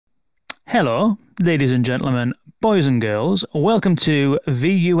Hello, ladies and gentlemen, boys and girls. Welcome to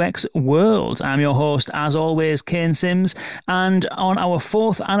VUX World. I'm your host, as always, Kane Sims. And on our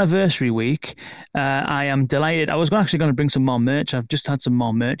 4th anniversary week, I am delighted. I was actually going to bring some more merch. I've just had some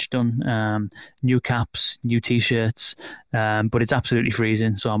more merch done. New caps, new T-shirts, but it's absolutely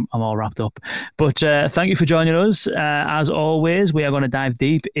freezing, so I'm all wrapped up. But thank you for joining us. As always, we are going to dive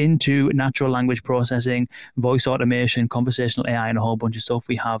deep into natural language processing, voice automation, conversational AI, and a whole bunch of stuff.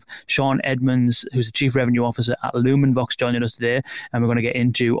 We have Sean Edmonds, who's the Chief Revenue Officer at LumenVox, joining us today, and we're going to get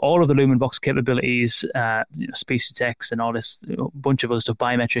into all of the LumenVox capabilities, speech to text, and all this bunch of other stuff,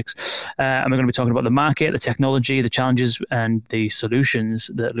 biometrics. And we're going to be talking about the market, the technology, the challenges, and the solutions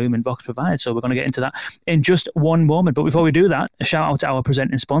that LumenVox provides. So we're going to get into that in just one moment. But before we do that, a shout out to our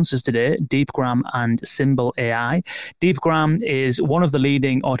presenting sponsors today, Deepgram and Symbol AI. Deepgram is one of the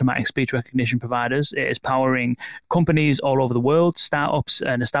leading automatic speech recognition providers. It is powering companies all over the world. Startups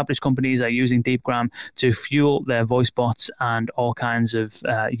and established companies are using Deepgram to fuel their voice bots and all kinds of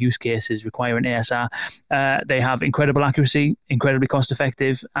use cases requiring ASR. They have incredible accuracy, incredibly cost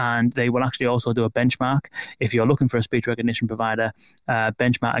effective, and they will actually also do a benchmark if you're looking for a speech recognition provider,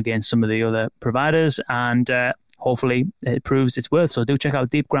 benchmark against some of the other providers, and hopefully it proves its worth. So do check out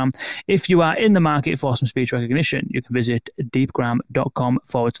Deepgram. If you are in the market for some speech recognition, you can visit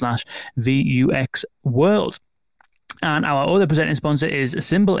deepgram.com/VUX World. And our other presenting sponsor is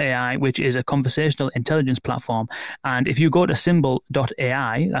Symbol AI, which is a conversational intelligence platform. And if you go to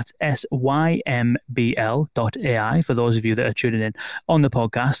symbol.ai, that's SYMBL.ai, for those of you that are tuning in on the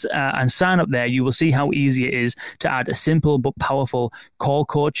podcast, and sign up there, you will see how easy it is to add a simple but powerful call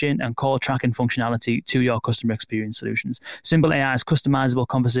coaching and call tracking functionality to your customer experience solutions. Symbol AI's customizable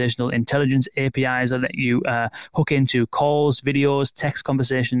conversational intelligence APIs that let you hook into calls, videos, text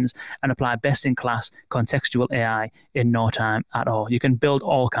conversations, and apply best-in-class contextual AI in no time at all. You can build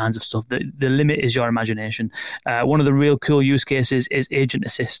all kinds of stuff. The limit is your imagination. One of the real cool use cases is agent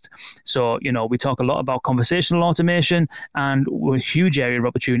assist. So, we talk a lot about conversational automation, and a huge area of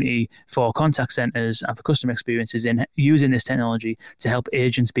opportunity for contact centers and for customer experiences in using this technology to help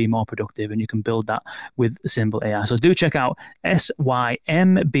agents be more productive. And you can build that with Symbol AI. So do check out symbl.ai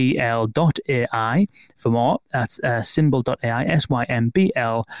for more. That's symbol.ai,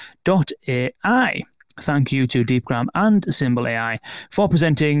 symbl.ai. Thank you to Deepgram and Symbol AI for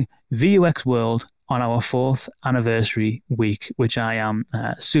presenting VUX World on our 4th anniversary week, which I am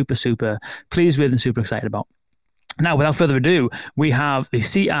super, super pleased with and super excited about. Now, without further ado, we have the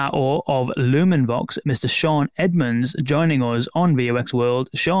CRO of LumenVox, Mr. Sean Edmonds, joining us on VUX World.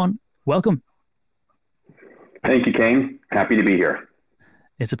 Sean, welcome. Thank you, Kane. Happy to be here.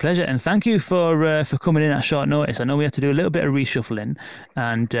 It's a pleasure, and thank you for coming in at short notice. I know we had to do a little bit of reshuffling,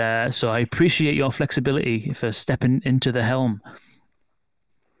 and so I appreciate your flexibility for stepping into the helm.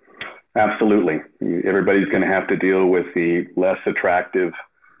 Absolutely. Everybody's going to have to deal with the less attractive,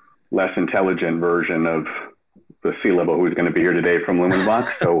 less intelligent version of the C-level who's going to be here today from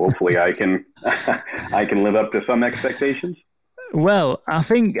LumenVox. So hopefully I can live up to some expectations. Well, I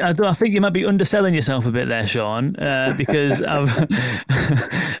think you might be underselling yourself a bit there, Sean, because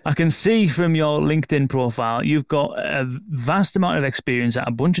I can see from your LinkedIn profile you've got a vast amount of experience at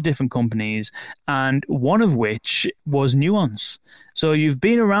a bunch of different companies, and one of which was Nuance. So you've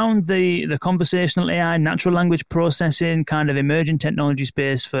been around the conversational AI, natural language processing, kind of emerging technology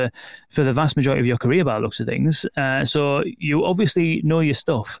space for the vast majority of your career by the looks of things. So you obviously know your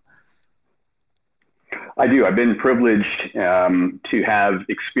stuff. I do. I've been privileged to have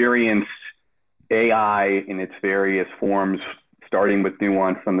experienced AI in its various forms, starting with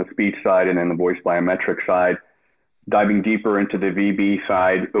Nuance on the speech side and then the voice biometric side, diving deeper into the VB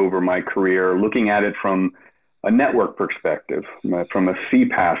side over my career, looking at it from a network perspective, from a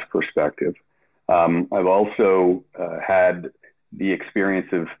CPaaS perspective. I've also had the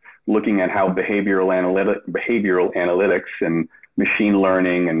experience of looking at how behavioral analytics and machine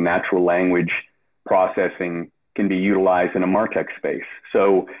learning and natural language processing can be utilized in a MarTech space.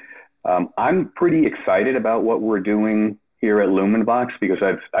 So I'm pretty excited about what we're doing here at LumenVox because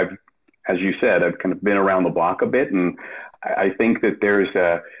I've, as you said, I've kind of been around the block a bit, and I think that there's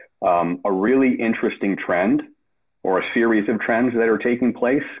a really interesting trend or a series of trends that are taking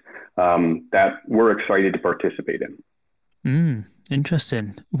place that we're excited to participate in.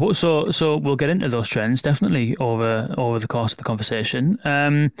 Interesting. So we'll get into those trends definitely over the course of the conversation.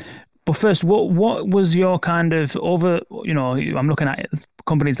 But first, what was your kind of I'm looking at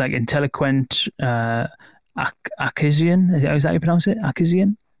companies like Inteliquent, Acquisition. Is that how you pronounce it?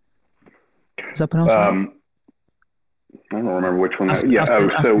 Acquisition? Is that pronounced right? I don't remember which one.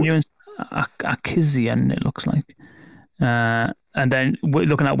 Acquisition, it looks like. and then we're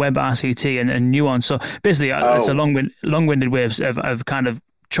looking at WebRTC and Nuance. So basically, it's a long-winded way of kind of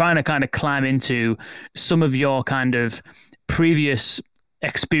trying to kind of climb into some of your kind of previous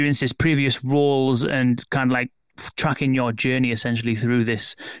experiences, previous roles, and kind of like tracking your journey essentially through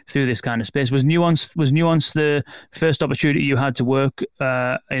this kind of space. Was Nuance the first opportunity you had to work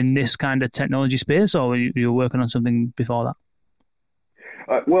in this kind of technology space, or were you working on something before that?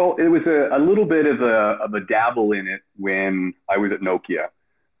 Well, it was a little bit of a dabble in it when I was at Nokia,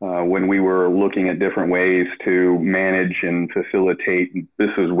 when we were looking at different ways to manage and facilitate. This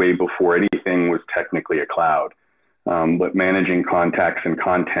was way before anything was technically a cloud, but managing contacts and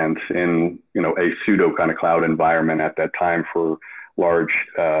contents in a pseudo kind of cloud environment at that time for large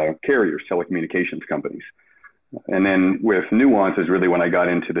carriers, telecommunications companies. And then with Nuance is really when I got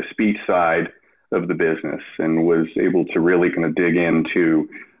into the speech side of the business and was able to really kind of dig into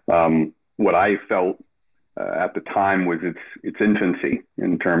what I felt at the time was its infancy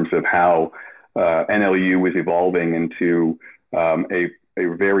in terms of how NLU was evolving into a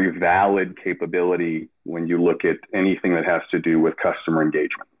very valid capability when you look at anything that has to do with customer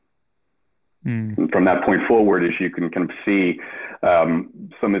engagement. And from that point forward, as you can kind of see,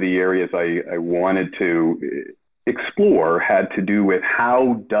 some of the areas I wanted to explore had to do with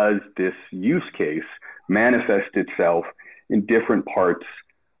how does this use case manifest itself in different parts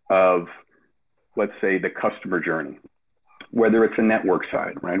of, let's say, the customer journey, whether it's a network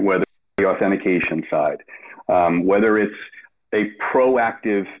side, right? Whether it's the authentication side, whether it's a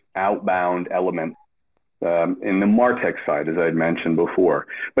proactive outbound element in the MarTech side, as I'd mentioned before.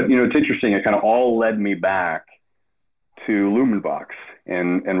 But, it's interesting. It kind of all led me back to Lumenvox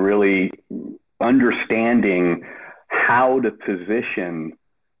and really understanding how to position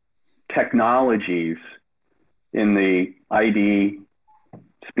technologies in the ID,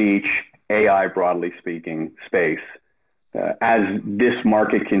 speech, AI, broadly speaking, space as this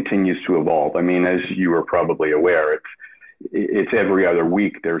market continues to evolve. I mean, as you are probably aware, it's every other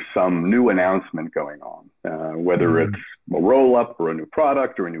week there's some new announcement going on, whether it's a roll-up or a new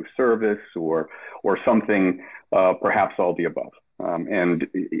product or a new service or something, perhaps all the above. And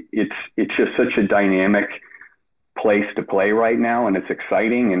it's just such a dynamic place to play right now, and it's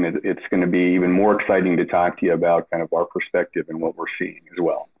exciting, and it's going to be even more exciting to talk to you about kind of our perspective and what we're seeing as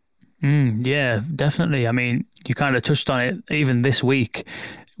well. Yeah, definitely. I mean, you kind of touched on it. Even this week,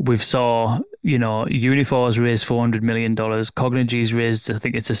 we've saw, Uniphor's raised $400 million. Cognigy's raised, I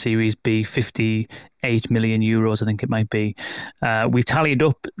think it's a Series B, 58 million euros, I think it might be. We tallied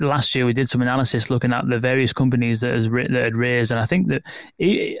up last year, we did some analysis looking at the various companies that had raised. And I think that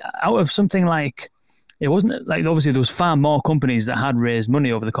out of something like, it wasn't like, obviously there was far more companies that had raised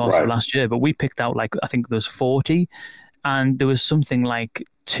money over the course of last year, but we picked out like, I think there was 40, and there was something like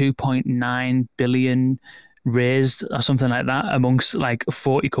 2.9 billion raised or something like that amongst like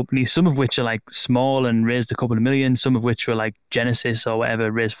 40 companies, some of which are like small and raised a couple of million, some of which were like Genesis or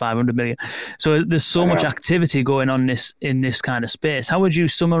whatever raised 500 million. So there's so much activity going on in this kind of space. How would you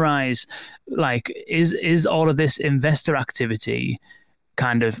summarize, like, is all of this investor activity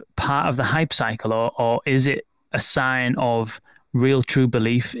kind of part of the hype cycle, or is it a sign of real true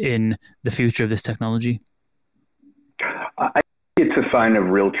belief in the future of this technology? I think it's a sign of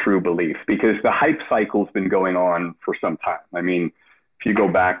real true belief, because the hype cycle's been going on for some time. I mean, if you go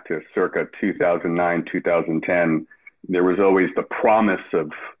back to circa 2009, 2010, there was always the promise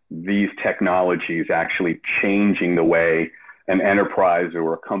of these technologies actually changing the way an enterprise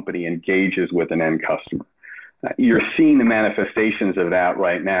or a company engages with an end customer. You're seeing the manifestations of that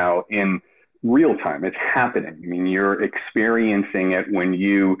right now in real time. It's happening. I mean, you're experiencing it when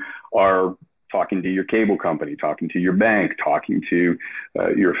you are talking to your cable company, talking to your bank, talking to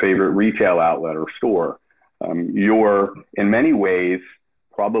your favorite retail outlet or store. You're, in many ways,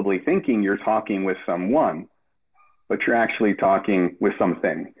 probably thinking you're talking with someone, but you're actually talking with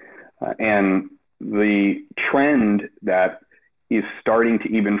something. And the trend that is starting to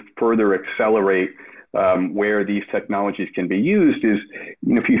even further accelerate where these technologies can be used is,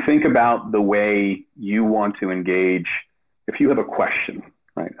 if you think about the way you want to engage, if you have a question,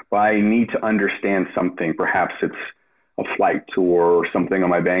 right? If I need to understand something, perhaps it's a flight or something on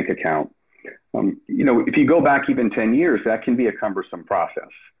my bank account. If you go back even 10 years, that can be a cumbersome process.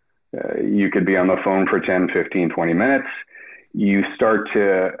 You could be on the phone for 10, 15, 20 minutes. You start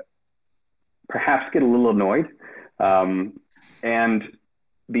to perhaps get a little annoyed. And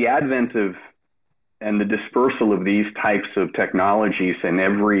the advent of and the dispersal of these types of technologies in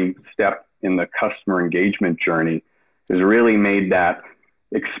every step in the customer engagement journey has really made that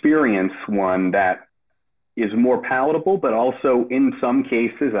experience one that is more palatable, but also in some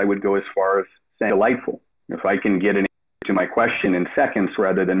cases, I would go as far as saying delightful. If I can get an to my question in seconds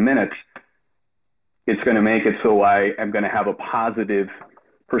rather than minutes, it's going to make it so I am going to have a positive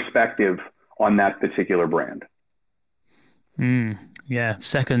perspective on that particular brand. Yeah,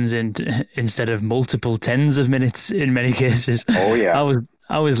 seconds instead of multiple tens of minutes in many cases. Oh yeah.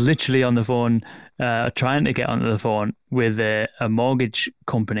 I was literally on the phone, trying to get onto the phone with a mortgage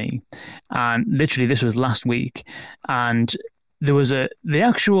company, and literally this was last week, and there was the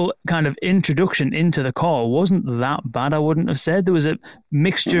actual kind of introduction into the call wasn't that bad. I wouldn't have said there was a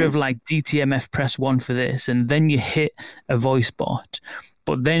mixture of like DTMF press 1 for this, and then you hit a voice bot.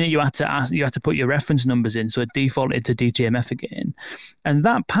 But then you had to put your reference numbers in, so it defaulted to DTMF again. And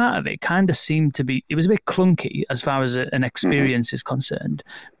that part of it kind of seemed to be, it was a bit clunky as far as an experience is concerned,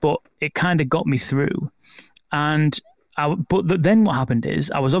 but it kind of got me through. But then what happened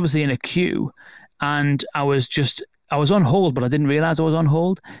is I was obviously in a queue, and I was on hold, but I didn't realize I was on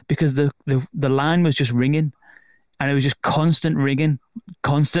hold because the line was just ringing. And it was just constant ringing,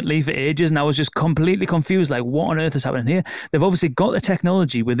 constantly for ages, and I was just completely confused. Like, what on earth is happening here? They've obviously got the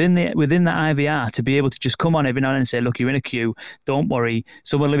technology within the IVR to be able to just come on every now and then and say, "Look, you're in a queue. Don't worry,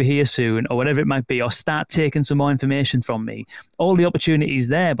 someone will be here soon," or whatever it might be, or start taking some more information from me. All the opportunities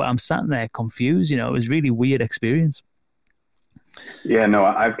there, but I'm sat there confused. It was a really weird experience. Yeah, no,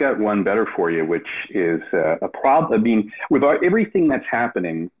 I've got one better for you, which is a problem. I mean, with everything that's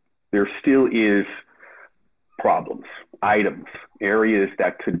happening, there still is problems, items, areas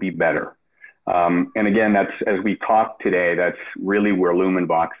that could be better. And again, that's, as we talked today, that's really where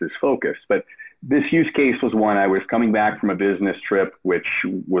LumenVox is focused. But this use case was one. I was coming back from a business trip, which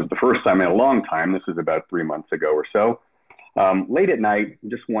was the first time in a long time. This was about 3 months ago or so. Late at night,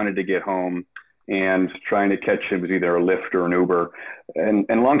 just wanted to get home and trying to catch, it was either a Lyft or an Uber. And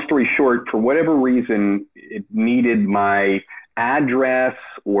long story short, for whatever reason, it needed my address,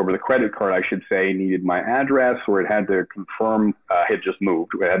 or the credit card, I should say, needed my address, or it had to confirm, had just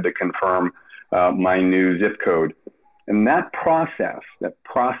moved. It had to confirm my new zip code. And that process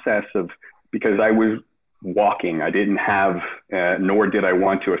of, because I was walking, I didn't have, nor did I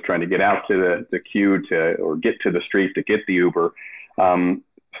want to, I was trying to get out to the queue or get to the street to get the Uber.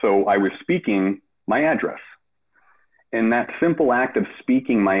 So I was speaking my address. And that simple act of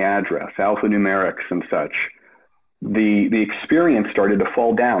speaking my address, alphanumerics and such, the experience started to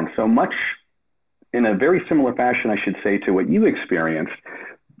fall down so much, in a very similar fashion, I should say, to what you experienced.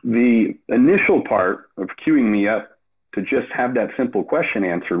 The initial part of queuing me up to just have that simple question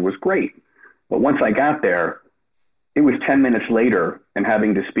answered was great. But once I got there, it was 10 minutes later and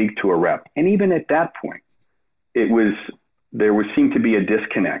having to speak to a rep. And even at that point, there seemed to be a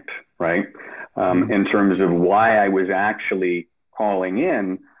disconnect, right? In terms of why I was actually calling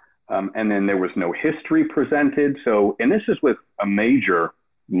in. And then there was no history presented. So, and this is with a major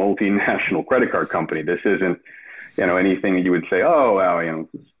multinational credit card company. This isn't, anything that you would say, oh, well,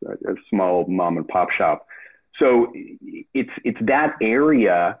 a small mom and pop shop. So it's that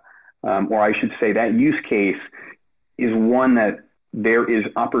area, or I should say that use case is one that there is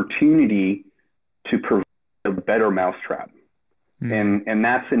opportunity to provide a better mousetrap. And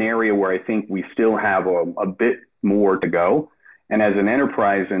that's an area where I think we still have a bit more to go. And as an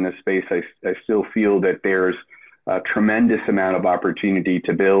enterprise in this space, I still feel that there's a tremendous amount of opportunity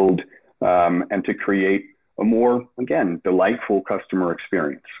to build and to create a more, again, delightful customer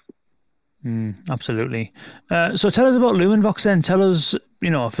experience. Absolutely. So tell us about LumenVox then. Tell us,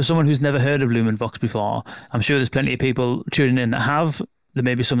 for someone who's never heard of LumenVox before, I'm sure there's plenty of people tuning in that have. There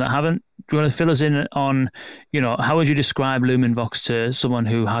may be some that haven't. Do you want to fill us in on, how would you describe LumenVox to someone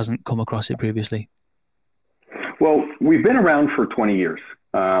who hasn't come across it previously? Well, we've been around for 20 years.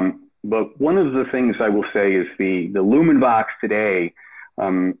 But one of the things I will say is the LumenVox today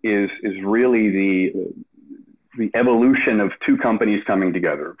is really the evolution of two companies coming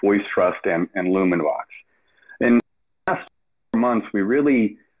together, VoiceTrust and LumenVox. In the last 4 months, we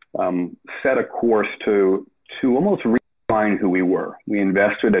really set a course to almost redefine who we were. We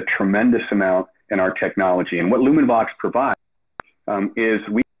invested a tremendous amount in our technology. And what LumenVox provides is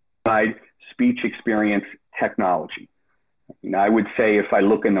we provide speech experience technology. I would say, if I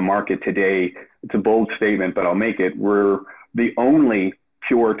look in the market today, it's a bold statement, but I'll make it. We're the only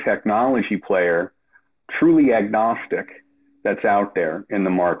pure technology player, truly agnostic, that's out there in the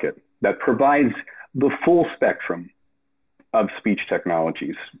market that provides the full spectrum of speech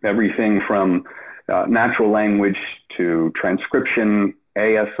technologies, everything from natural language to transcription,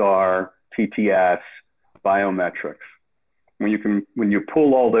 ASR, TTS, biometrics. When you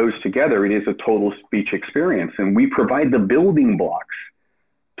pull all those together, it is a total speech experience. And we provide the building blocks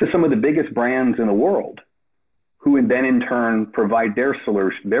to some of the biggest brands in the world who would then in turn provide their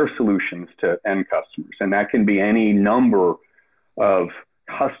solutions to end customers. And that can be any number of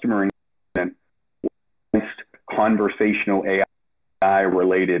customer engagement, conversational AI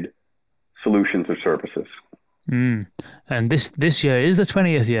related solutions or services. And this year is the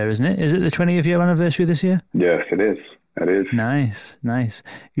 20th year, isn't it? Is it the 20th year anniversary this year? Yes, it is. It is. Nice.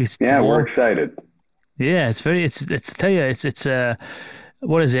 We're excited. Yeah, it's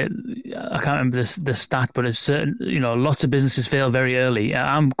what is it? I can't remember the stat, but it's certain, lots of businesses fail very early.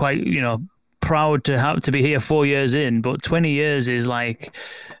 I'm quite, proud to be here 4 years in, but 20 years is like,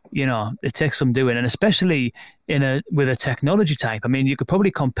 it takes some doing, and especially with a technology type. I mean, you could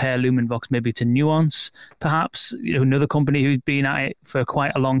probably compare LumenVox maybe to Nuance, perhaps, another company who's been at it for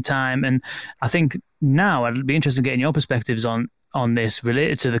quite a long time. And I think now I'd be interested in getting your perspectives on this,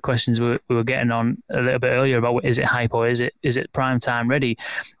 related to the questions we were getting on a little bit earlier about, is it hype or is it prime time ready?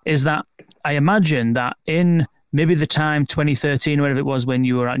 Is that, I imagine that in maybe the time 2013, whatever it was, when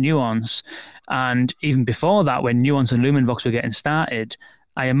you were at Nuance, and even before that, when Nuance and LumenVox were getting started,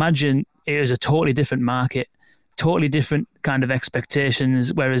 I imagine it was a totally different market, totally different kind of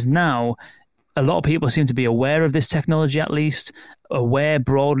expectations. Whereas now, a lot of people seem to be aware of this technology, at least aware,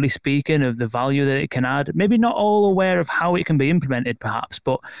 broadly speaking, of the value that it can add. Maybe not all aware of how it can be implemented, perhaps,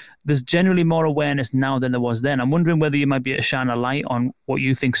 but there's generally more awareness now than there was then. I'm wondering whether you might be able to shine a light on what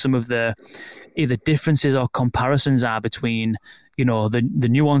you think some of the either differences or comparisons are between, the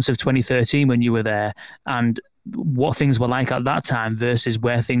Nuance of 2013 when you were there and what things were like at that time versus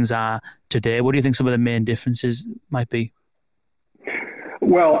where things are today. What do you think some of the main differences might be?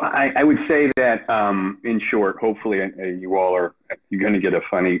 Well, I would say that, in short, hopefully you're going to get a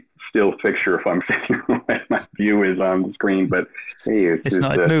funny still picture if I'm sitting where my view is on the screen, but hey, it's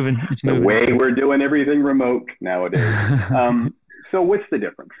moving. It's moving. The way we're doing everything remote nowadays. So what's the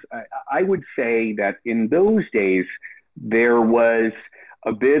difference? I would say that in those days, there was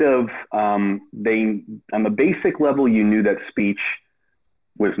a bit of, on the basic level, you knew that speech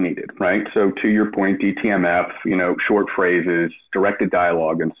was needed, right? So to your point, DTMF, short phrases, directed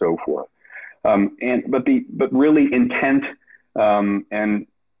dialogue, and so forth. But really intent and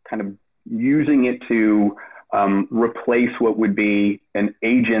kind of using it to replace what would be an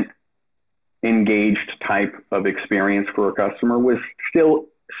agent engaged type of experience for a customer was still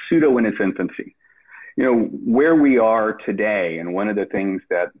pseudo in its infancy. Where we are today, and one of the things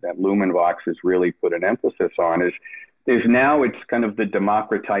that LumenVox has really put an emphasis on is now it's kind of the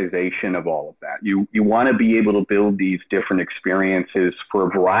democratization of all of that. You want to be able to build these different experiences for a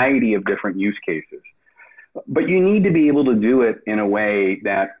variety of different use cases, but you need to be able to do it in a way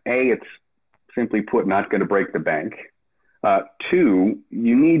that, A, it's simply put, not going to break the bank. Two,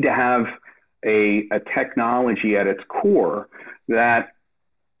 you need to have a technology at its core that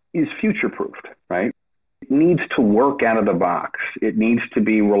is future-proofed, right? It needs to work out of the box. It needs to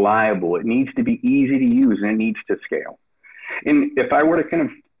be reliable. It needs to be easy to use, and it needs to scale. And if I were to kind of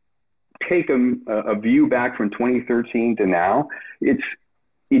take a view back from 2013 to now, it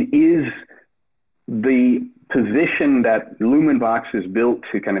is the position that LumenVox has built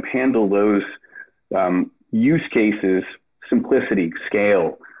to kind of handle those use cases, simplicity,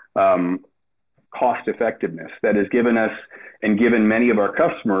 scale, cost effectiveness, that has given us and given many of our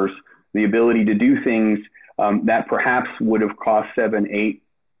customers the ability to do things that perhaps would have cost 7-8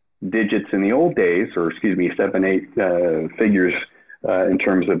 digits in the old days, or 7-8 figures in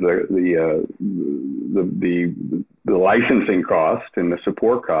terms of the licensing cost and the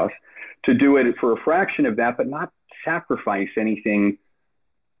support cost, to do it for a fraction of that, but not sacrifice anything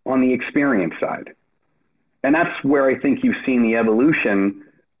on the experience side. And that's where I think you've seen the evolution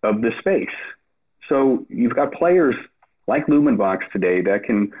of the space. So you've got players like LumenVox today that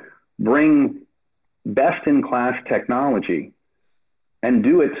can bring best-in-class technology and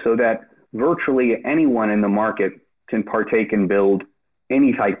do it so that virtually anyone in the market can partake and build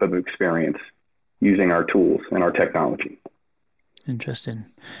any type of experience using our tools and our technology. Interesting.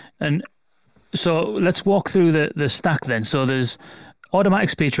 And so let's walk through the stack then. So there's automatic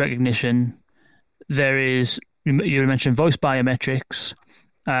speech recognition. There is, you mentioned voice biometrics.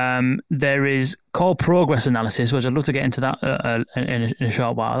 There is call progress analysis, which I'd love to get into that in a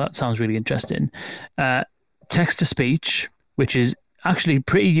short while. That sounds really interesting. Text to speech, which is actually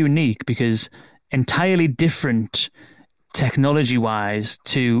pretty unique because entirely different technology-wise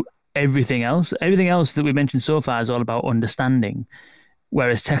to everything else. Everything else that we mentioned so far is all about understanding,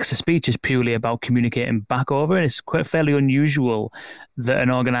 whereas text to speech is purely about communicating back over. And it's quite fairly unusual that an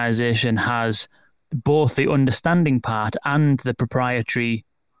organization has both the understanding part and the proprietary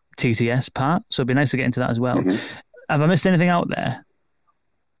TTS part. So it'd be nice to get into that as well. Mm-hmm. Have I missed anything out there?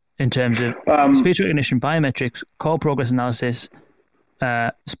 in terms of speech recognition, biometrics, call progress analysis,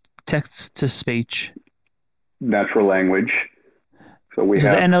 text to speech, natural language. So we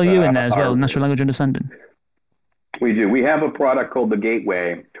have the NLU in there as well, natural language understanding. We do. We have a product called the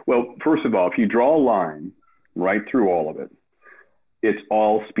Gateway. Well, first of all, if you draw a line right through all of it, it's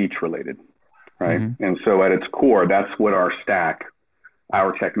all speech related, right? Mm-hmm. And so at its core, that's what our stack,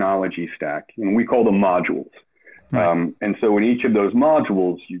 our technology stack, and we call them modules. Right. And so in each of those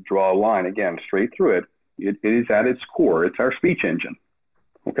modules, you draw a line, again, straight through it. It is at its core, it's our speech engine,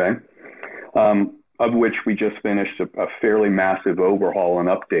 okay? Of which we just finished a fairly massive overhaul and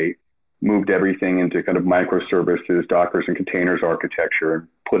update, moved everything into kind of microservices, Dockers and containers architecture, and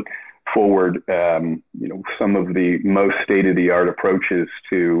put forward some of the most state-of-the-art approaches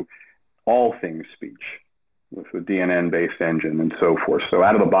to all things speech with the DNN-based engine and so forth. So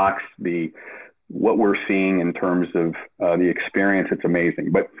out of the box, what we're seeing in terms of the experience, it's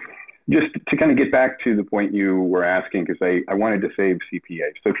amazing. But just to kind of get back to the point you were asking, because I wanted to save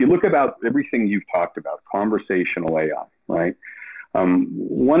CPA. So if you look about everything you've talked about, conversational AI, right?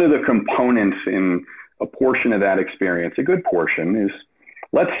 One of the components in a portion of that experience, a good portion, is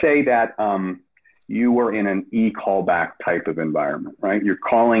let's say that you are in an e-callback type of environment, right? You're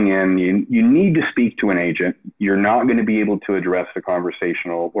calling in, you need to speak to an agent. You're not going to be able to address the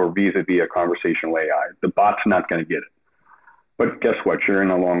conversational or vis-a-vis a conversational AI. The bot's not going to get it. But guess what? You're in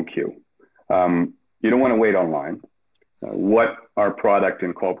a long queue. You don't want to wait online. What our product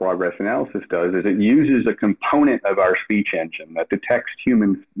in call progress analysis does is it uses a component of our speech engine that detects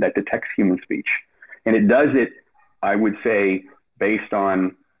human speech. And it does it, I would say, based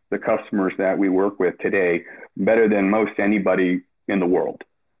on the customers that we work with today, better than most anybody in the world.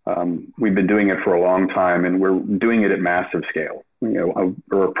 We've been doing it for a long time, and we're doing it at massive scale.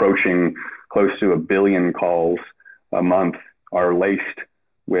 We're approaching close to 1 billion calls a month are laced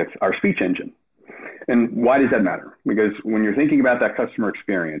with our speech engine. And why does that matter? Because when you're thinking about that customer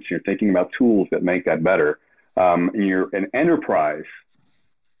experience, you're thinking about tools that make that better, and you're an enterprise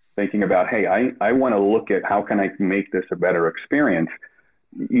thinking about, hey, I want to look at how can I make this a better experience.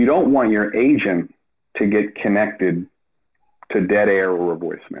 You don't want your agent to get connected to dead air or a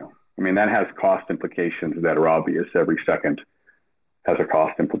voicemail. I mean, that has cost implications that are obvious. Every second has a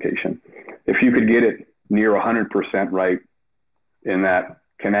cost implication. If you could get it near 100% right in that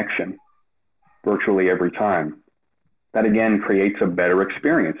connection virtually every time, that again creates a better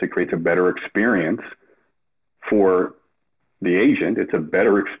experience. It creates a better experience for the agent. It's a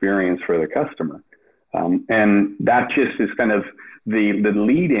better experience for the customer. And that just is kind of the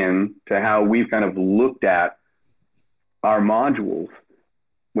lead in to how we've kind of looked at our modules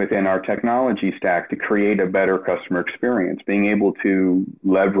within our technology stack to create a better customer experience, being able to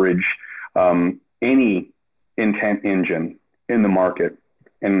leverage any intent engine in the market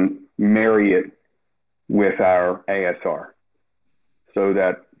and marry it with our ASR so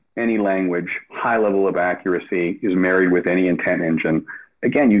that any language, high level of accuracy is married with any intent engine.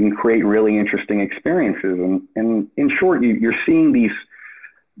 Again, you can create really interesting experiences. And in short, you're seeing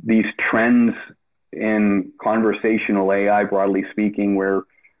these trends in conversational AI, broadly speaking, where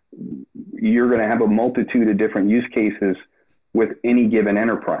you're going to have a multitude of different use cases with any given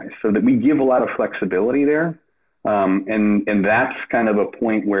enterprise, so that we give a lot of flexibility there. And that's kind of a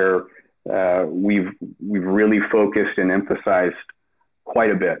point where we've really focused and emphasized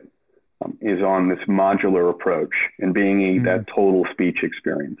quite a bit, is on this modular approach and being that total speech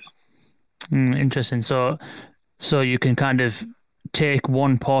experience. Interesting. So you can kind of take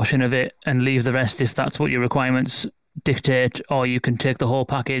one portion of it and leave the rest if that's what your requirements dictate, or you can take the whole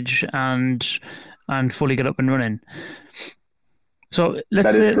package and fully get up and running. So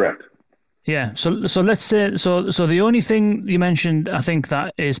let's say, correct. Yeah. So let's say so the only thing you mentioned, I think,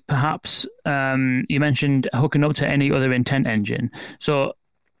 that is perhaps you mentioned hooking up to any other intent engine. So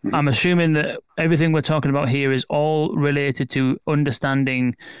I'm assuming that everything we're talking about here is all related to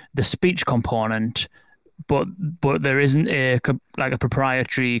understanding the speech component, but there isn't a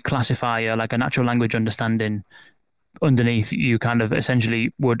proprietary classifier, like a natural language understanding underneath. You kind of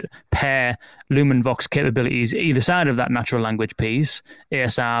essentially would pair LumenVox capabilities either side of that natural language piece,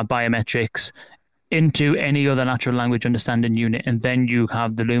 ASR, biometrics, into any other natural language understanding unit, and then you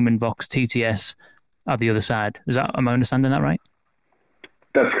have the LumenVox TTS at the other side. Am I understanding that right?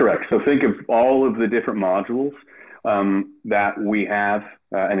 That's correct. So think of all of the different modules that we have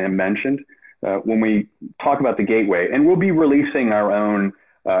and have mentioned when we talk about the gateway, and we'll be releasing our own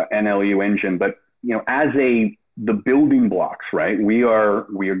NLU engine. But as the building blocks, right? We're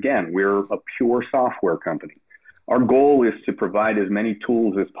a pure software company. Our goal is to provide as many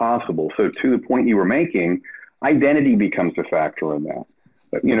tools as possible. So to the point you were making, identity becomes a factor in that.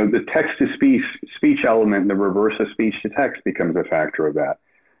 The text-to-speech element, the reverse of speech-to-text becomes a factor of that.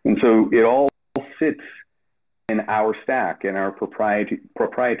 And so it all sits in our stack, in our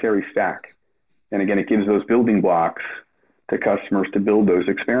proprietary stack. And again, it gives those building blocks to customers to build those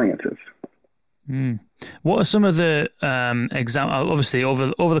experiences. What are some of the examples? Obviously,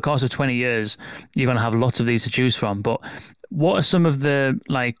 over the course of 20 years, you're going to have lots of these to choose from. But what are some of the,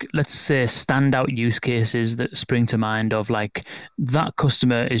 let's say, standout use cases that spring to mind of that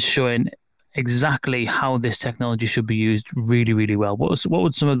customer is showing exactly how this technology should be used really, really well? What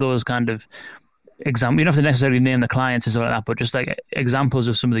would some of those kind of examples? You don't have to necessarily name the clients and stuff like that, but just examples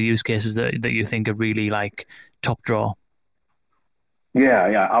of some of the use cases that you think are really top draw.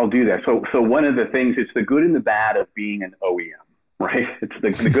 Yeah, I'll do that. So one of the things, it's the good and the bad of being an OEM, right? It's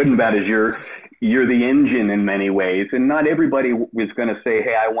the good and bad is you're the engine in many ways, and not everybody is going to say,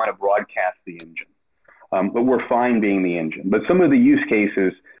 hey, I want to broadcast the engine, but we're fine being the engine. But some of the use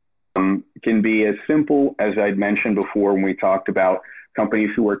cases can be as simple as I'd mentioned before when we talked about companies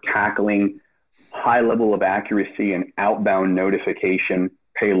who are tackling high level of accuracy and outbound notification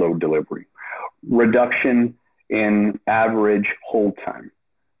payload delivery, reduction in average hold time,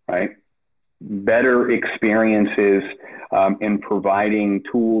 right? Better experiences in providing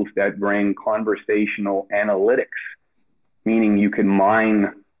tools that bring conversational analytics, meaning you can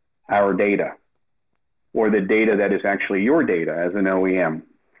mine our data or the data that is actually your data as an OEM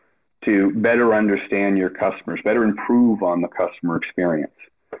to better understand your customers, better improve on the customer experience.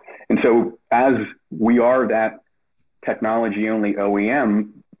 And so as we are that technology-only OEM,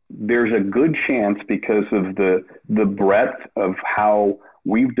 there's a good chance, because of the breadth of how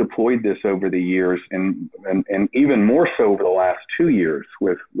we've deployed this over the years, and even more so over the last 2 years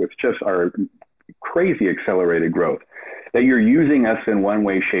with just our crazy accelerated growth, that you're using us in one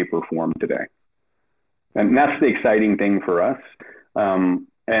way, shape, or form today. And that's the exciting thing for us.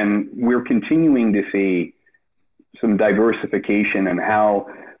 And we're continuing to see some diversification in how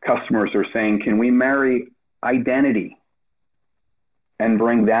customers are saying, can we marry identity and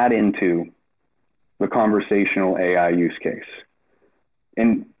bring that into the conversational AI use case?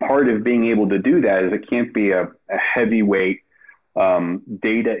 And part of being able to do that is it can't be a heavyweight,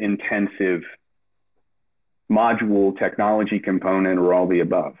 data-intensive module technology component or all the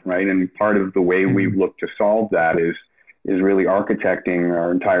above, right? And part of the way we look to solve that is really architecting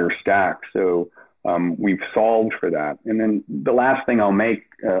our entire stack. So we've solved for that. And then the last thing I'll make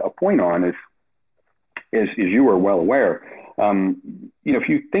a point on is you are well aware, if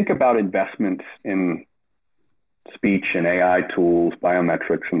you think about investments in speech and AI tools,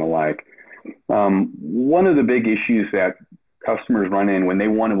 biometrics and the like, one of the big issues that customers run in when they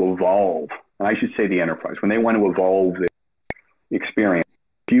want to evolve, and I should say the enterprise, when they want to evolve the experience,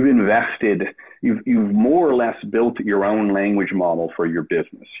 you've invested, you've more or less built your own language model for your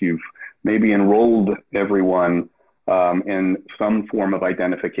business. You've maybe enrolled everyone in some form of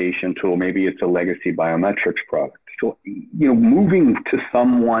identification tool. Maybe it's a legacy biometrics product. So, moving to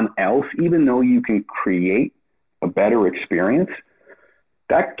someone else, even though you can create a better experience,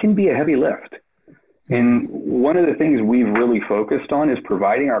 that can be a heavy lift. And one of the things we've really focused on is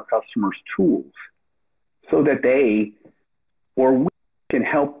providing our customers tools so that they or we can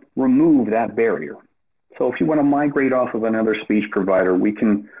help remove that barrier. So if you want to migrate off of another speech provider, we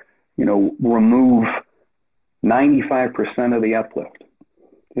can, remove 95% of the uplift.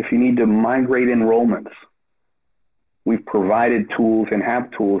 If you need to migrate enrollments, we've provided tools and have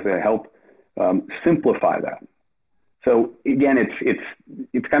tools that help simplify that. So again,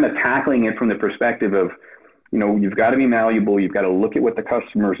 it's kind of tackling it from the perspective of, you've got to be malleable. You've got to look at what the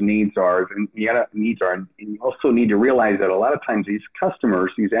customer's needs are, and and you also need to realize that a lot of times these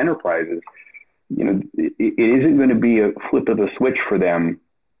customers, these enterprises, it isn't going to be a flip of a switch for them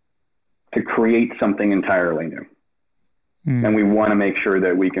to create something entirely new. And we want to make sure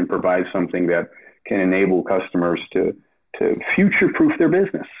that we can provide something that can enable customers to future-proof their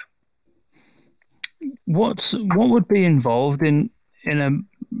business. What would be involved in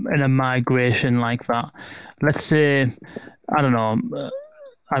a migration like that? Let's say, I don't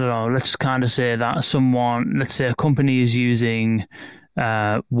know. Let's kind of say that let's say a company is using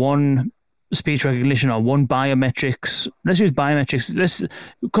one speech recognition or one biometrics. Let's use biometrics.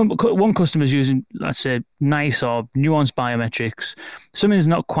 One customer is using, let's say, nice or nuanced biometrics. Something's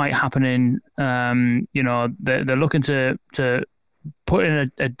not quite happening. They're looking to put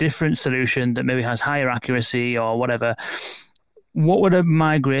in a different solution that maybe has higher accuracy or whatever. What would a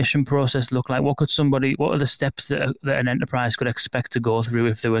migration process look like? What are the steps that an enterprise could expect to go through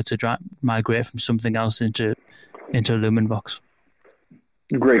if they were to migrate from something else into LumenVox?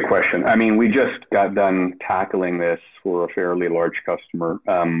 Great question. I mean, we just got done tackling this for a fairly large customer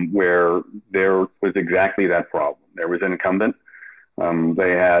where there was exactly that problem. There was an incumbent.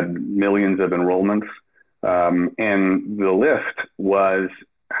 They had millions of enrollments. And the lift was,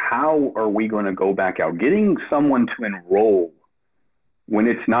 how are we going to go back out? Getting someone to enroll when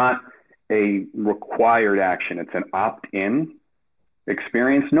it's not a required action, it's an opt-in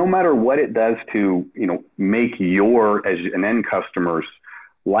experience, no matter what it does to, make your, as an end customer's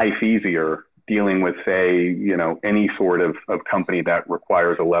life easier dealing with, say, any sort of company that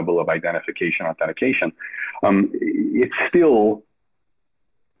requires a level of identification, authentication. It's still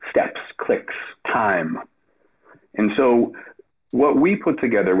steps, clicks, time. And so what we put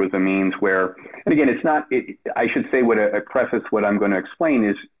together was a means where, and again, I should say preface what I'm going to explain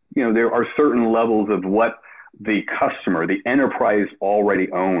is, there are certain levels of what the customer, the enterprise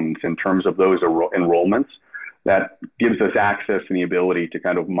already owns in terms of those enrollments that gives us access and the ability to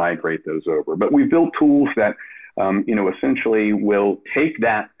kind of migrate those over. But we built tools that, essentially will take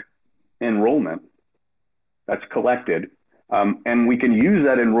that enrollment that's collected, and we can use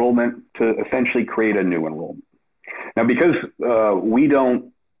that enrollment to essentially create a new enrollment. Now, because we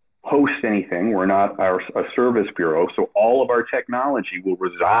don't host anything, we're not a service bureau, so all of our technology will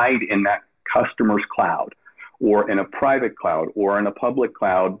reside in that customer's cloud, or in a private cloud, or in a public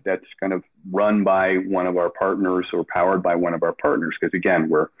cloud that's kind of run by one of our partners or powered by one of our partners, because again,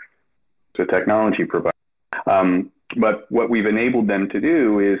 we're a technology provider. But what we've enabled them to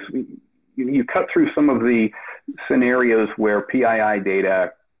do is you cut through some of the scenarios where PII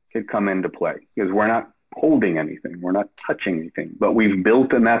data could come into play, because we're not holding anything, we're not touching anything, but we've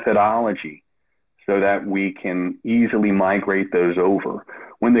built a methodology so that we can easily migrate those over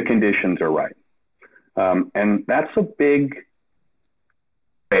when the conditions are right. And that's a big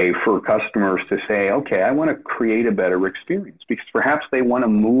way for customers to say, okay, I want to create a better experience, because perhaps they want to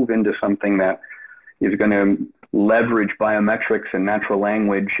move into something that is going to leverage biometrics and natural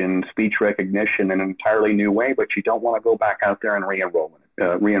language and speech recognition in an entirely new way, but you don't want to go back out there and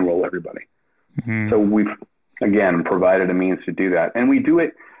re-enroll everybody. Mm-hmm. So we've, again, provided a means to do that. And we do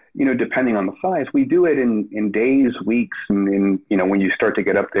it, depending on the size, we do it in days, weeks, and when you start to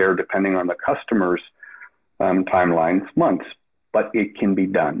get up there, depending on the customer's timelines, months, but it can be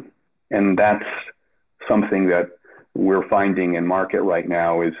done. And that's something that we're finding in market right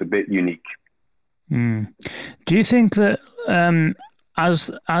now is a bit unique. Mm. Do you think that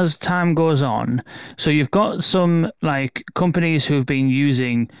as time goes on, so you've got some like companies who've been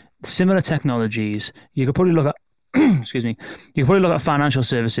using similar technologies, you could probably look at excuse me, you could probably look at financial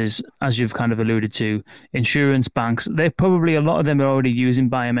services, as you've kind of alluded to, insurance, banks, a lot of them are already using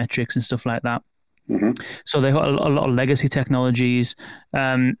biometrics and stuff like that. Mm-hmm. So they've got a lot of legacy technologies,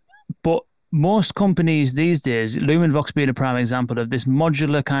 but most companies these days, Lumenvox being a prime example of this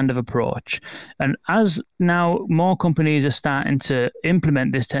modular kind of approach. And as now more companies are starting to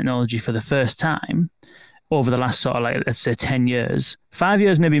implement this technology for the first time over the last sort of let's say 10 years, 5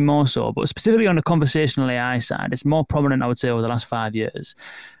 years maybe more so, but specifically on the conversational AI side, it's more prominent, I would say, over the last 5 years.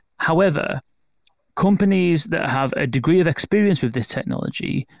 However, companies that have a degree of experience with this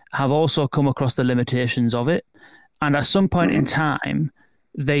technology have also come across the limitations of it. And at some point in time,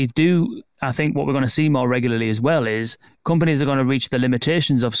 they do, I think what we're going to see more regularly as well is companies are going to reach the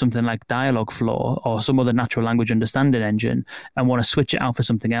limitations of something like Dialogflow or some other natural language understanding engine and want to switch it out for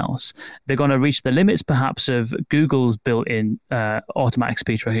something else. They're going to reach the limits perhaps of Google's built-in automatic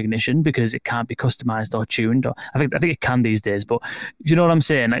speech recognition because it can't be customized or tuned. I think it can these days, but you know what I'm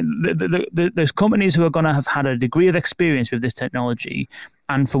saying? Like, there's companies who are going to have had a degree of experience with this technology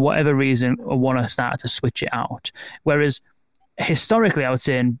and for whatever reason want to start to switch it out. Whereas historically, I would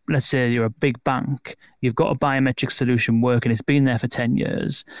say, let's say you're a big bank, you've got a biometric solution working, it's been there for 10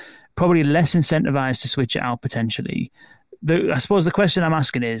 years, probably less incentivized to switch it out potentially. I suppose the question I'm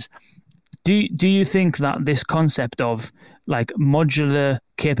asking is, do you think that this concept of like modular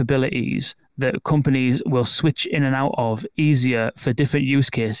capabilities that companies will switch in and out of easier for different use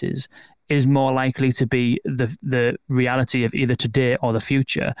cases is more likely to be the reality of either today or the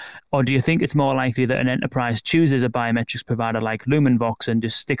future? Or do you think it's more likely that an enterprise chooses a biometrics provider like Lumenvox and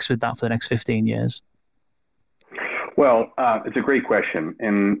just sticks with that for the next 15 years? Well, it's a great question.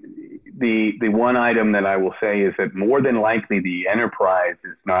 And the one item that I will say is that more than likely the enterprise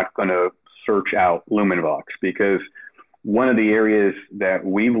is not going to search out Lumenvox, because one of the areas that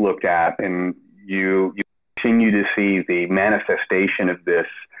we've looked at, and you continue to see the manifestation of this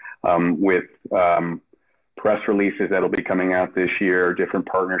with press releases that'll be coming out this year, different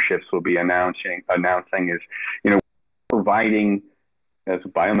partnerships will be announcing is, providing, as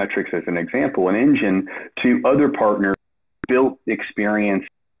biometrics as an example, an engine to other partners built experience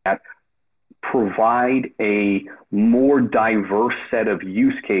that provide a more diverse set of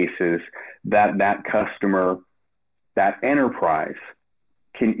use cases that customer, that enterprise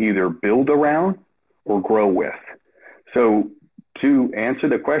can either build around or grow with. So to answer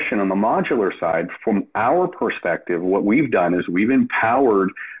the question on the modular side, from our perspective, what we've done is we've empowered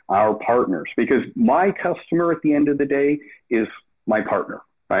our partners, because my customer at the end of the day is my partner,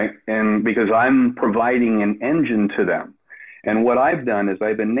 right? And because I'm providing an engine to them. And what I've done is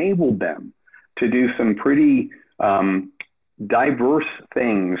I've enabled them to do some pretty diverse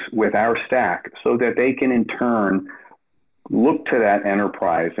things with our stack so that they can in turn look to that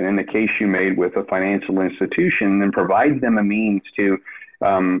enterprise, and in the case you made with a financial institution, and provide them a means to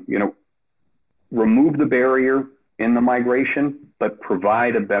remove the barrier in the migration, but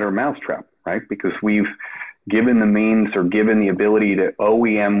provide a better mousetrap, right? Because we've given the means or given the ability to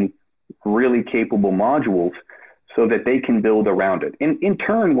OEM really capable modules so that they can build around it. In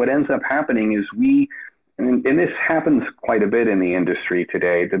turn, what ends up happening is and this happens quite a bit in the industry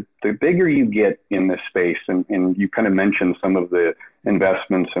today, the bigger you get in this space, and you kind of mentioned some of the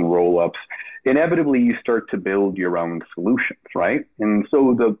investments and roll-ups, inevitably you start to build your own solutions, right? And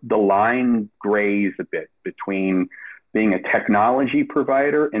so the line grays a bit between being a technology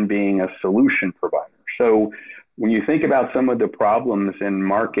provider and being a solution provider. So when you think about some of the problems in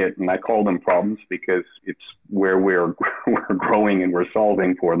market, and I call them problems because it's where we're growing and we're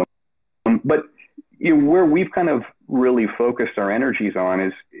solving for them, but where we've kind of really focused our energies on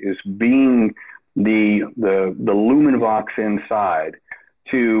is being the LumenVox inside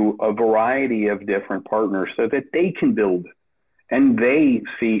to a variety of different partners so that they can build, and they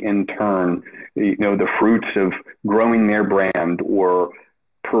see in turn, the fruits of growing their brand or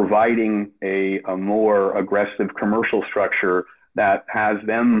providing a more aggressive commercial structure that has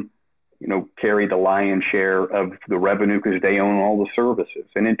them, carry the lion's share of the revenue because they own all the services,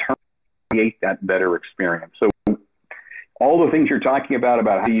 and in turn create that better experience. So all the things you're talking about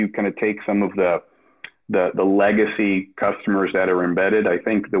how you kind of take some of the legacy customers that are embedded, I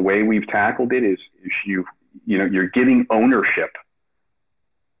think the way we've tackled it is you're giving ownership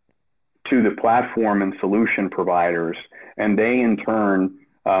to the platform and solution providers, and they in turn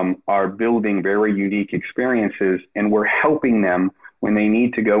are building very unique experiences, and we're helping them when they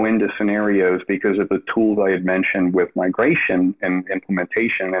need to go into scenarios because of the tools I had mentioned with migration and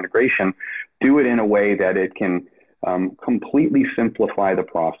implementation and integration, do it in a way that it can completely simplify the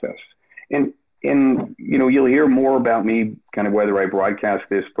process. And you'll hear more about me, kind of whether I broadcast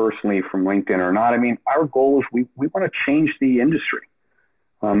this personally from LinkedIn or not. I mean, our goal is we want to change the industry.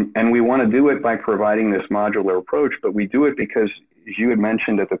 And we want to do it by providing this modular approach, but we do it because, as you had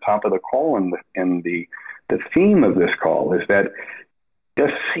mentioned at the top of the call, and the theme of this call is that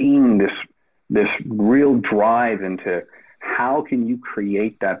just seeing this real drive into how can you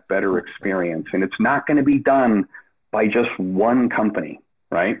create that better experience. And it's not going to be done by just one company,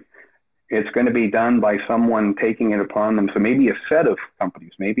 right? It's going to be done by someone taking it upon them. So maybe a set of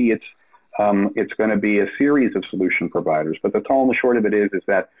companies, maybe it's going to be a series of solution providers. But the tall and the short of it is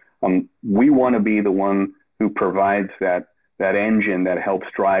that we want to be the one who provides that engine that helps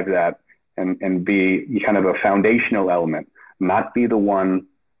drive that and be kind of a foundational element, not be the one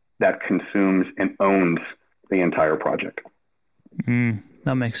that consumes and owns the entire project.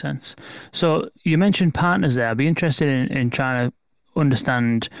 That makes sense. So you mentioned partners there. I'd be interested in trying to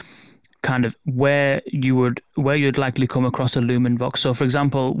understand kind of where you'd likely come across a LumenVox. So for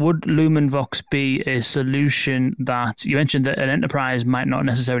example, would LumenVox be a solution that you mentioned that an enterprise might not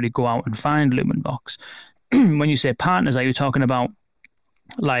necessarily go out and find LumenVox? When you say partners, are you talking about,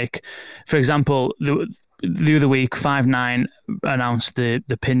 like, for example, the other week, Five9 announced the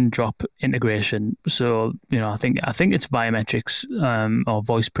pin drop integration. So, I think it's biometrics or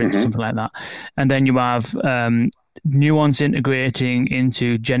voice print or something like that. And then you have Nuance integrating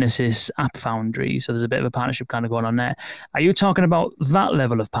into Genesys App Foundry. So there's a bit of a partnership kind of going on there. Are you talking about that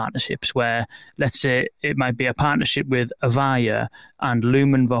level of partnerships where, let's say, it might be a partnership with Avaya and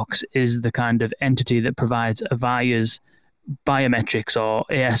LumenVox is the kind of entity that provides Avaya's biometrics or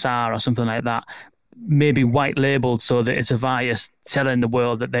ASR or something like that, maybe white labeled so that it's Avaya telling the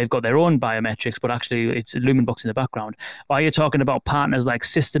world that they've got their own biometrics, but actually it's LumenVox in the background? Or are you talking about partners like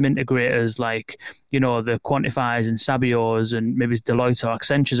system integrators like, the Quantifiers and Sabios and maybe Deloitte or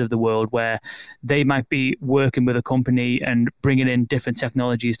Accentures of the world, where they might be working with a company and bringing in different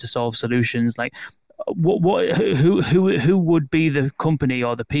technologies to solve solutions? Like, who would be the company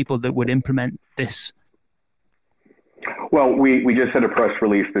or the people that would implement this? Well, we just had a press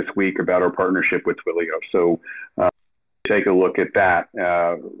release this week about our partnership with Twilio. So take a look at that,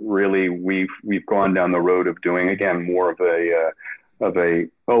 really we've gone down the road of doing, again, more of a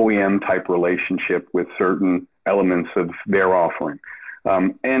OEM type relationship with certain elements of their offering.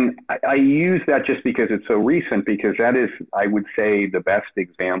 And I use that just because it's so recent, because that is, I would say, the best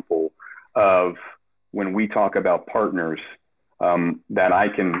example of when we talk about partners that I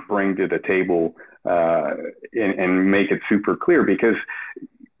can bring to the table and make it super clear. Because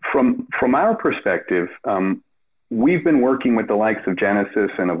from our perspective, we've been working with the likes of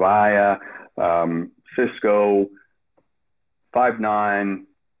Genesys and Avaya, Cisco, Five9,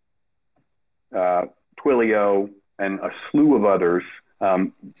 Twilio, and a slew of others,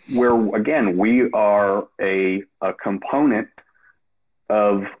 where, again, we are a component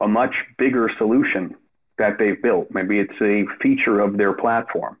of a much bigger solution that they've built. Maybe it's a feature of their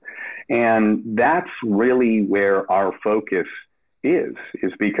platform. And that's really where our focus is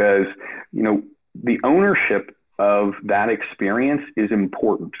because, the ownership of that experience is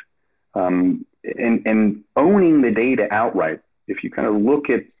important. And owning the data outright, if you kind of look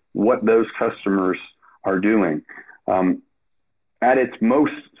at what those customers are doing, at its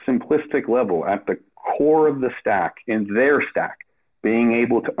most simplistic level, at the core of the stack, in their stack, being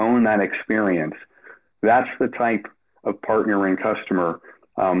able to own that experience, that's the type of partner and customer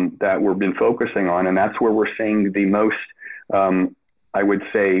that we've been focusing on. And that's where we're seeing the most, I would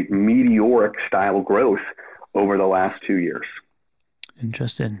say, meteoric style growth over the last 2 years.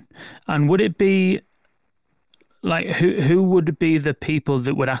 Interesting. And would it be like, who would be the people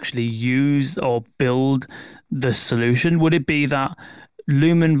that would actually use or build the solution? Would it be that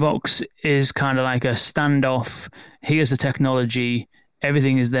LumenVox is kind of like a standoff, here's the technology,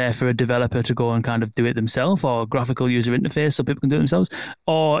 everything is there for a developer to go and kind of do it themselves, or graphical user interface so people can do it themselves?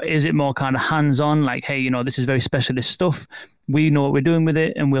 Or is it more kind of hands-on, like, hey, this is very specialist stuff, we know what we're doing with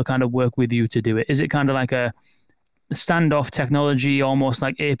it, and we'll kind of work with you to do it? Is it kind of like a standoff technology, almost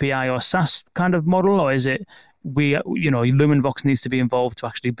like API or SaaS kind of model, or is it LumenVox needs to be involved to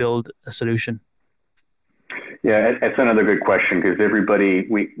actually build a solution? Yeah, that's another good question, because everybody,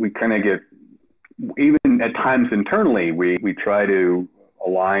 we kind of get, even at times internally, we try to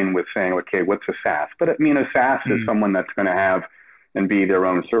align with saying, okay, what's a SaaS? But a SaaS is someone that's going to have and be their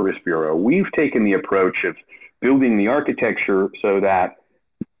own service bureau. We've taken the approach of building the architecture so that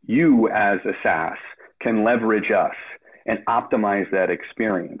you as a SaaS can leverage us and optimize that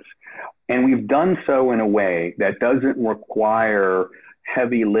experience. And we've done so in a way that doesn't require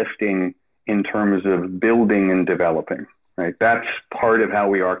heavy lifting in terms of building and developing, right? That's part of how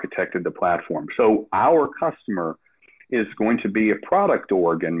we architected the platform. So our customer is going to be a product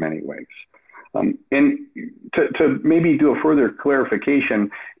org in many ways. And to maybe do a further clarification,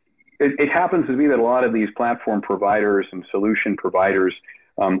 it happens to be that a lot of these platform providers and solution providers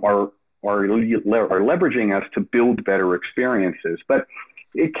are leveraging us to build better experiences. But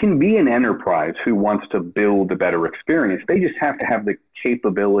it can be an enterprise who wants to build a better experience. They just have to have the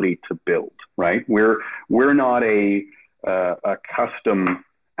capability to build, right? We're not a custom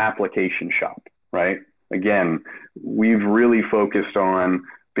application shop, right? Again, we've really focused on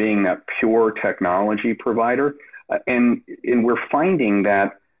being that pure technology provider. And we're finding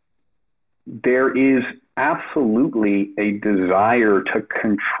that there is absolutely a desire to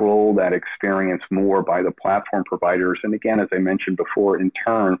control that experience more by the platform providers. And again, as I mentioned before, in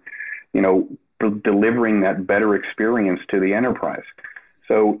turn, delivering that better experience to the enterprise.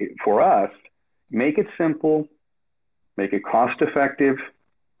 So for us, make it simple, make it cost effective,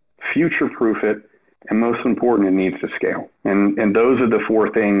 future-proof it, and most important, it needs to scale. And those are the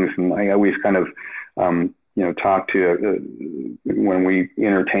four things. And I always kind of, talk to when we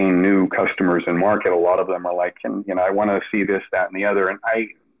entertain new customers in market, a lot of them are like, I want to see this, that, and the other. And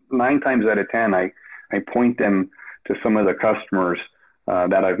 9 times out of 10, I point them to some of the customers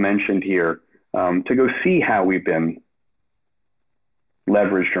that I've mentioned here to go see how we've been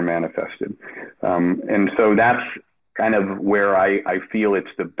leveraged or manifested. And so that's kind of where I feel it's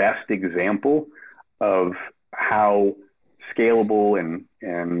the best example of how scalable and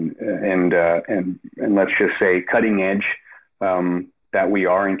let's just say cutting edge that we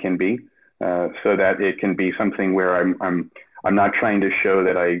are and can be, so that it can be something where I'm not trying to show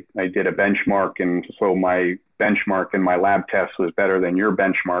that I did a benchmark, and so my benchmark in my lab test was better than your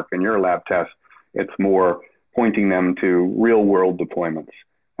benchmark in your lab test. It's more pointing them to real world deployments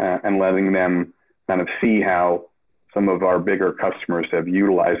and letting them kind of see how some of our bigger customers have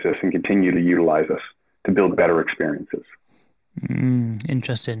utilized us and continue to utilize us to build better experiences.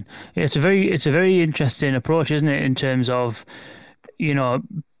 Interesting. It's a very interesting approach, isn't it, in terms of,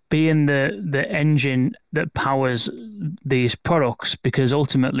 being the engine that powers these products, because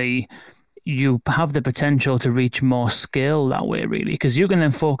ultimately, you have the potential to reach more scale that way, really, because you can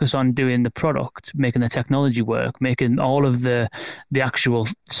then focus on doing the product, making the technology work, making all of the actual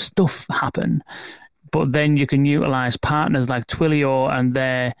stuff happen. But then you can utilize partners like Twilio and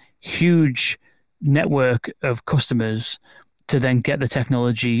their huge network of customers to then get the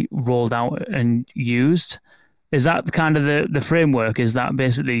technology rolled out and used. Is that kind of the framework? Is that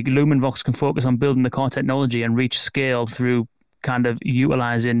basically Lumenvox can focus on building the core technology and reach scale through kind of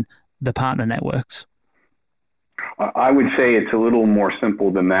utilizing the partner networks? I would say it's a little more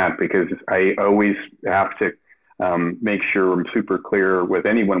simple than that, because I always have to make sure I'm super clear with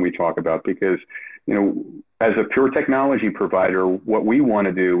anyone we talk about, because, as a pure technology provider, what we want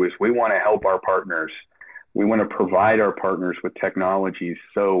to do is we want to help our partners. We want to provide our partners with technologies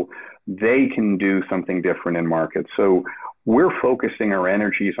so they can do something different in markets. So we're focusing our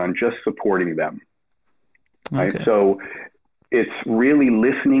energies on just supporting them. Right? Okay. So it's really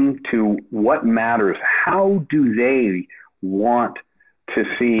listening to what matters. How do they want to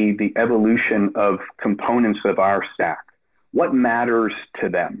see the evolution of components of our stack? What matters to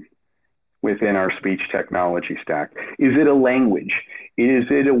them within our speech technology stack? Is it a language? Is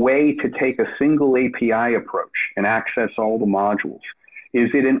it a way to take a single API approach and access all the modules? Is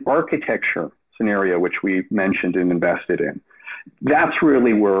it an architecture scenario, which we mentioned and invested in? That's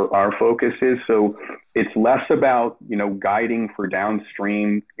really where our focus is. So it's less about, guiding for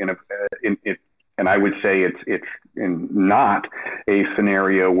downstream and I would say it's not a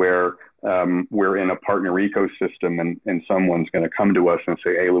scenario where we're in a partner ecosystem and someone's going to come to us and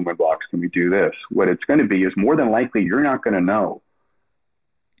say, hey, Lumenvox, can we do this? What it's going to be is, more than likely, you're not going to know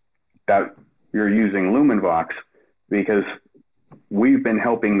that you're using Lumenvox, because we've been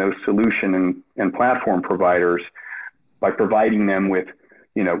helping those solution and platform providers by providing them with,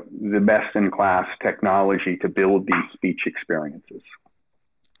 the best in class technology to build these speech experiences.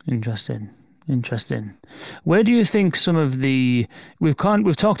 Interesting. Where do you think some of we've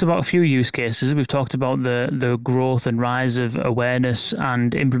talked about a few use cases. We've talked about the growth and rise of awareness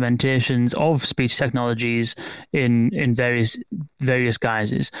and implementations of speech technologies in various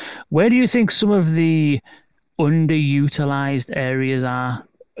guises. Where do you think some of the underutilized areas are,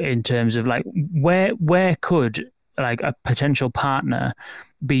 in terms of like where could like a potential partner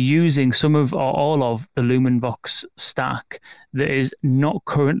be using some of or all of the Lumenvox stack that is not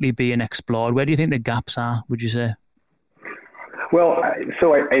currently being explored? Where do you think the gaps are, would you say? Well,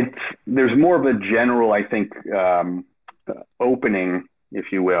 there's more of a general, I think, opening, if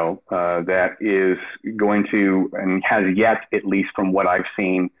you will, that is going to, and has yet, at least from what I've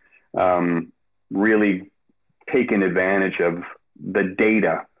seen, really taken advantage of the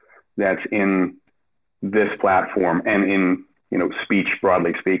data that's in this platform and in speech,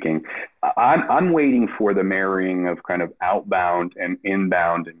 broadly speaking. I'm waiting for the marrying of kind of outbound and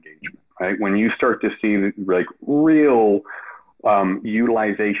inbound engagement, right? When you start to see like real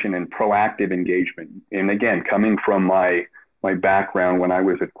utilization and proactive engagement. And again, coming from my background when I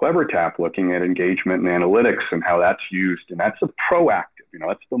was at CleverTap, looking at engagement and analytics and how that's used, and that's a proactive,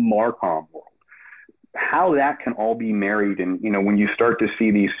 that's the Marcom world. How that can all be married, and when you start to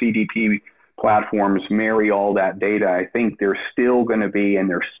see these CDP platforms marry all that data, I think there's still going to be, and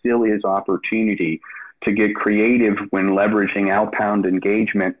there still is opportunity to get creative when leveraging outbound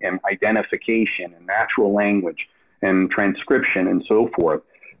engagement and identification and natural language and transcription and so forth,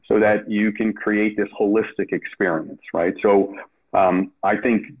 so that you can create this holistic experience, right? So I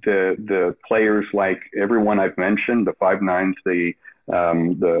think the players like everyone I've mentioned, the Five9s, the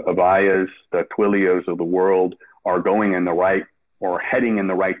Avayas, the Twilios of the world, are going in the right, or heading in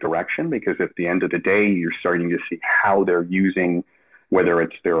the right direction, because at the end of the day, you're starting to see how they're using, whether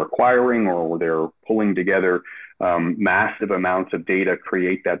it's they're acquiring or they're pulling together massive amounts of data,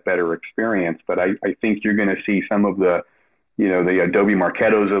 create that better experience. But I think you're going to see some of the Adobe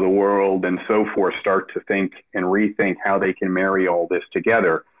Marketos of the world and so forth start to think and rethink how they can marry all this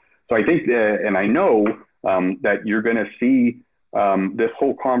together. So I think and I know that you're going to see this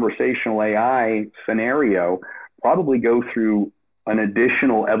whole conversational AI scenario probably go through an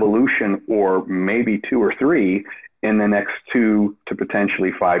additional evolution, or maybe 2 or 3 in the next 2 to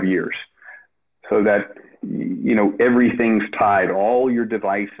potentially 5 years, so that everything's tied. All your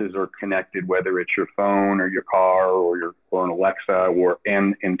devices are connected, whether it's your phone or your car or an Alexa, or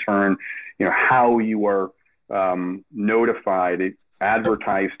in turn, how you are notified,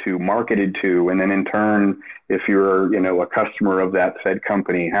 advertised to, marketed to, and then in turn, if you're a customer of that said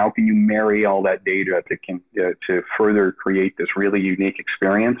company, how can you marry all that data to further create this really unique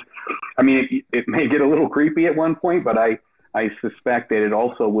experience? I mean, it may get a little creepy at one point, but I suspect that it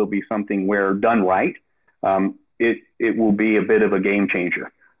also will be something where, done right, it will be a bit of a game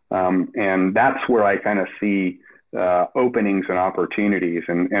changer And that's where I kind of see openings and opportunities.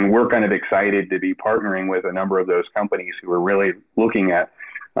 And we're kind of excited to be partnering with a number of those companies who are really looking at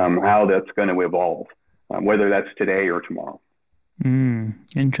how that's going to evolve, whether that's today or tomorrow.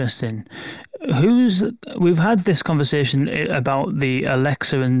 Interesting. We've had this conversation about the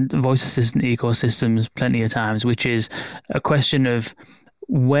Alexa and voice assistant ecosystems plenty of times, which is a question of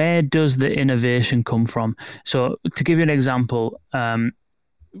where does the innovation come from? So to give you an example,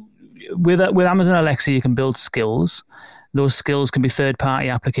 with Amazon Alexa, you can build skills. Those skills can be third-party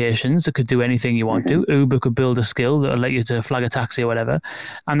applications that could do anything you want to. Uber could build a skill that'll let you to flag a taxi or whatever.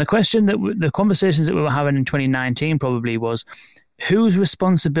 And the conversations that we were having in 2019 probably was, whose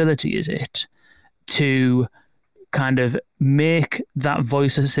responsibility is it to kind of make that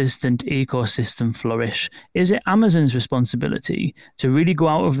voice assistant ecosystem flourish? Is it Amazon's responsibility to really go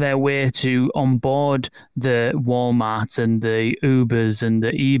out of their way to onboard the Walmarts and the Ubers and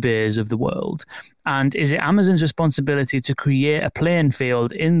the eBays of the world? And is it Amazon's responsibility to create a playing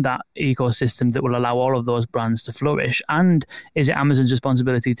field in that ecosystem that will allow all of those brands to flourish? And is it Amazon's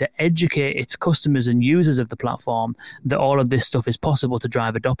responsibility to educate its customers and users of the platform that all of this stuff is possible to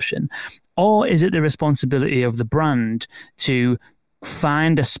drive adoption? Or is it the responsibility of the brand to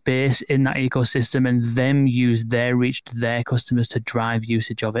find a space in that ecosystem and them use their reach to their customers to drive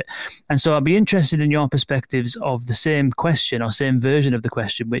usage of it? And so I'd be interested in your perspectives of the same question, or same version of the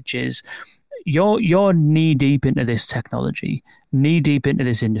question, which is, you're knee deep into this technology, knee deep into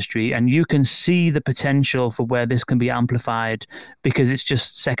this industry, and you can see the potential for where this can be amplified because it's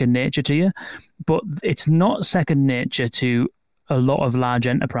just second nature to you. But it's not second nature to a lot of large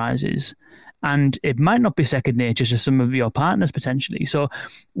enterprises, and it might not be second nature to some of your partners potentially. So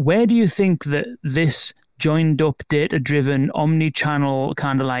where do you think that this joined up, data-driven, omni-channel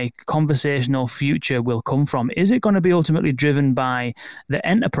kind of like conversational future will come from? Is it going to be ultimately driven by the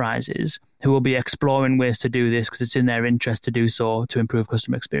enterprises who will be exploring ways to do this because it's in their interest to do so to improve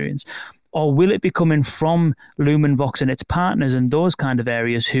customer experience? Or will it be coming from Lumenvox and its partners and those kind of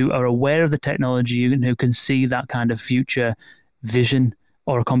areas who are aware of the technology and who can see that kind of future vision,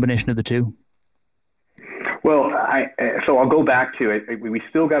 or a combination of the two? Well, so I'll go back to it. We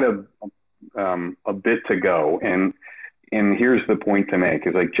still got a bit to go, and here's the point to make: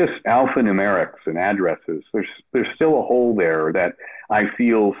 is like just alphanumerics and addresses. There's still a hole there that I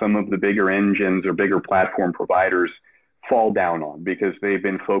feel some of the bigger engines or bigger platform providers fall down on because they've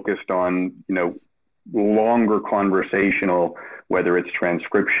been focused on longer conversational, whether it's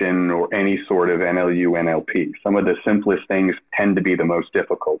transcription or any sort of NLU, NLP. Some of the simplest things tend to be the most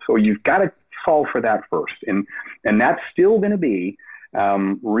difficult. So you've got to solve for that first, and that's still going to be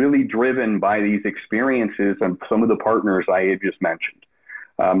really driven by these experiences and some of the partners I had just mentioned.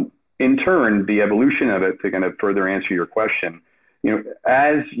 In turn, the evolution of it, to kind of further answer your question,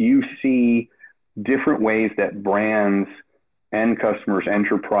 as you see different ways that brands and customers,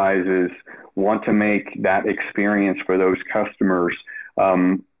 enterprises want to make that experience for those customers,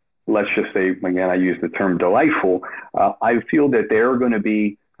 let's just say, again, I use the term delightful, I feel that they're going to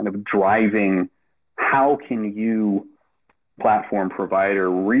be kind of driving how can you, platform provider,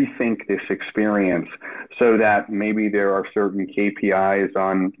 rethink this experience so that maybe there are certain KPIs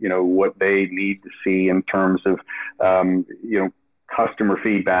on what they need to see in terms of customer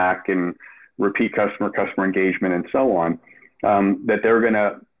feedback and repeat customer engagement and so on, that they're going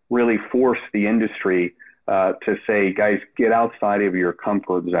to really force the industry to say, guys, get outside of your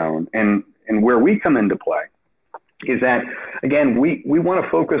comfort zone. And where we come into play is that, again, we want to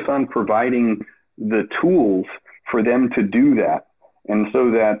focus on providing the tools for them to do that, and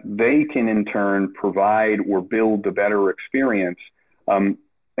so that they can in turn provide or build the better experience, and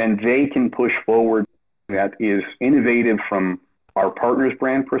they can push forward that is innovative from our partner's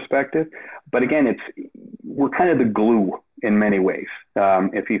brand perspective. But again, we're kind of the glue in many ways,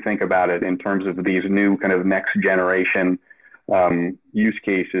 if you think about it in terms of these new kind of next generation use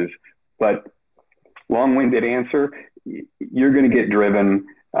cases. But long-winded answer, you're going to get driven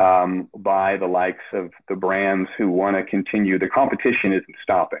by the likes of the brands who want to continue. The competition isn't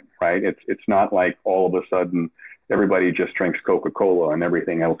stopping, right? It's not like all of a sudden everybody just drinks Coca-Cola and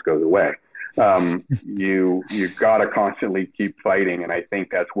everything else goes away. You've got to constantly keep fighting, and I think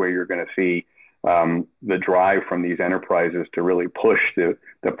that's where you're going to see the drive from these enterprises to really push the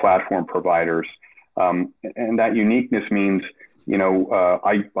platform providers, and that uniqueness means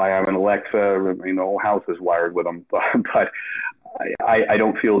I have an Alexa, the whole house is wired with them, but I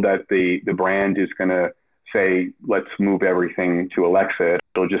don't feel that the brand is going to say, let's move everything to Alexa.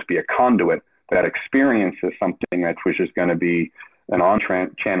 It'll just be a conduit. That experience is something which is going to be an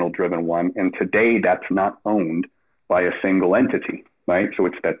on-channel driven one. And today that's not owned by a single entity. right? So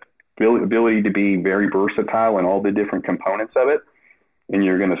it's that ability to be very versatile in all the different components of it. And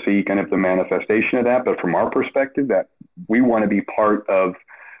you're going to see kind of the manifestation of that. But from our perspective, that we want to be part of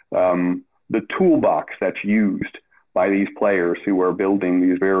the toolbox that's used by these players who are building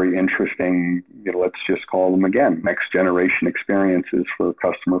these very interesting, let's just call them again, next generation experiences for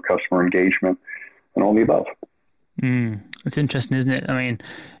customer engagement, and all the above. It's interesting, isn't it? I mean,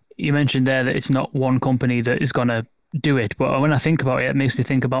 you mentioned there that it's not one company that is going to do it, but when I think about it, it makes me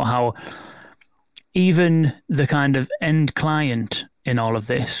think about how even the kind of end client in all of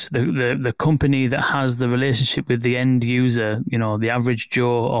this, the company that has the relationship with the end user, the average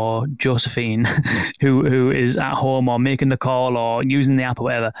Joe or Josephine who is at home or making the call or using the app or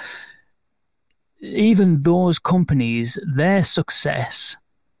whatever, even those companies, their success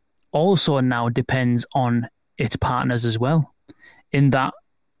also now depends on its partners as well, in that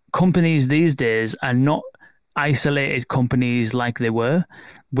companies these days are not isolated companies like they were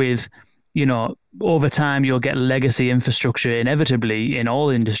with, over time you'll get legacy infrastructure inevitably in all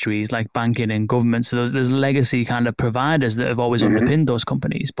industries like banking and government. So there's legacy kind of providers that have always underpinned those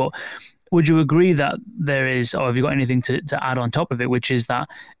companies. But would you agree that there is, or have you got anything to add on top of it, which is that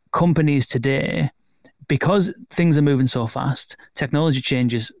companies today, because things are moving so fast, technology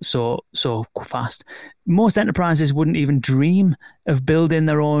changes so fast, most enterprises wouldn't even dream of building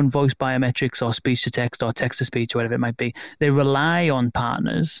their own voice biometrics or speech to text or text to speech or whatever it might be. They rely on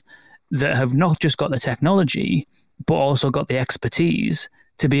partners that have not just got the technology, but also got the expertise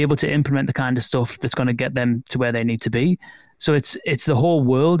to be able to implement the kind of stuff that's going to get them to where they need to be. So it's the whole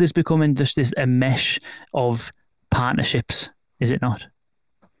world is becoming just a mesh of partnerships, is it not?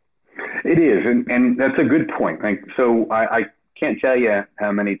 It is, and that's a good point. So I can't tell you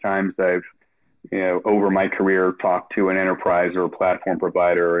how many times I've, over my career, talked to an enterprise or a platform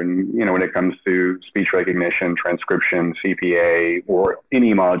provider, and when it comes to speech recognition, transcription, CPA, or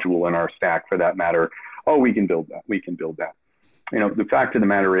any module in our stack for that matter, we can build that. We can build that. The fact of the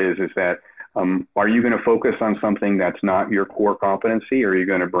matter is that are you going to focus on something that's not your core competency, or are you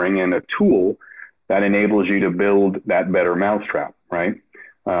going to bring in a tool that enables you to build that better mousetrap, right?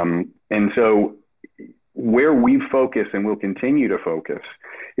 And so where we focus and will continue to focus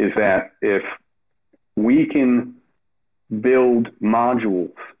is that if we can build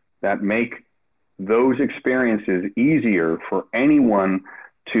modules that make those experiences easier for anyone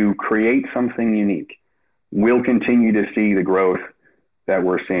to create something unique, we'll continue to see the growth that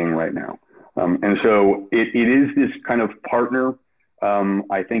we're seeing right now. And so it is this kind of partner,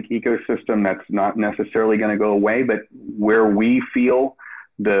 I think, ecosystem that's not necessarily going to go away, but where we feel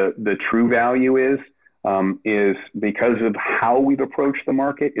the true value is because of how we've approached the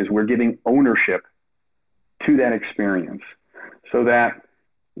market, is we're giving ownership to that experience so that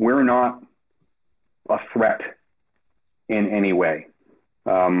we're not a threat in any way,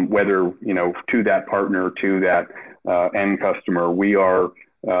 whether, to that partner, to that end customer. We are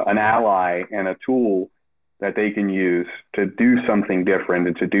an ally and a tool that they can use to do something different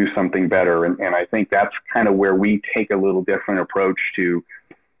and to do something better. And I think that's kind of where we take a little different approach to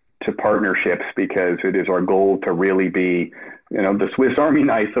partnerships, because it is our goal to really be, the Swiss Army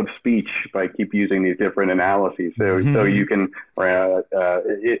knife of speech, if I keep using these different analyses. So you can,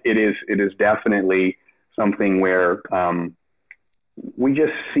 it is definitely something where we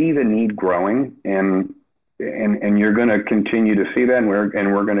just see the need growing, and you're going to continue to see that, and we're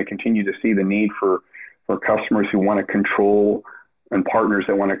going to continue to see the need for customers who want to control, and partners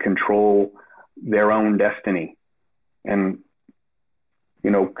that want to control their own destiny. And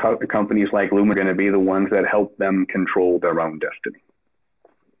companies like Loom are going to be the ones that help them control their own destiny.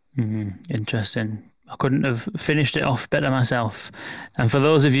 Interesting. I couldn't have finished it off better myself. And for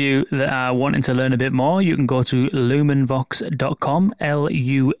those of you that are wanting to learn a bit more, you can go to lumenvox.com,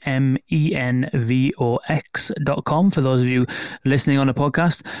 LUMENVOX.com, for those of you listening on the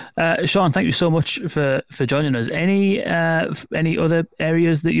podcast. Sean, thank you so much for joining us. Any other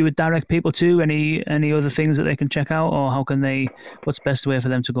areas that you would direct people to? Any other things that they can check out, or what's the best way for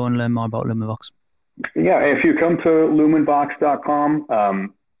them to go and learn more about LumenVox? Yeah, if you come to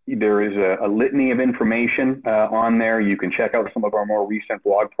lumenvox.com, there is a litany of information on there. You can check out some of our more recent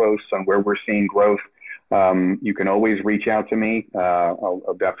blog posts on where we're seeing growth. You can always reach out to me.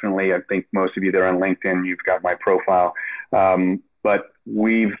 I'll definitely, I think most of you there on LinkedIn, you've got my profile. But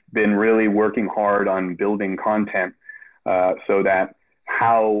we've been really working hard on building content so that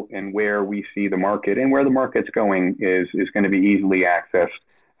how and where we see the market and where the market's going is going to be easily accessed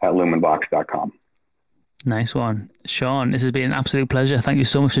at lumenvox.com. Nice one. Sean, this has been an absolute pleasure. Thank you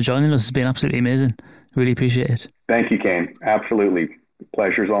so much for joining us. It's been absolutely amazing. Really appreciate it. Thank you, Kane. Absolutely. The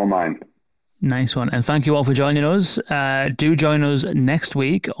pleasure's all mine. Nice one. And thank you all for joining us. Do join us next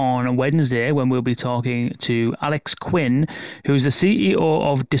week on Wednesday when we'll be talking to Alex Quinn, who's the CEO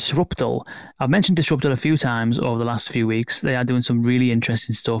of Disruptal. I've mentioned Disruptal a few times over the last few weeks. They are doing some really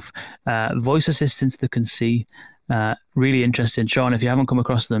interesting stuff. Voice assistants that can see. Really interesting. Sean, if you haven't come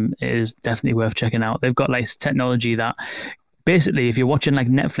across them, it is definitely worth checking out. They've got like technology that basically, if you're watching like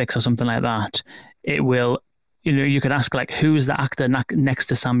Netflix or something like that, it will, you could ask like, who's the actor next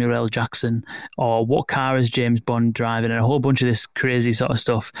to Samuel L. Jackson, or what car is James Bond driving, and a whole bunch of this crazy sort of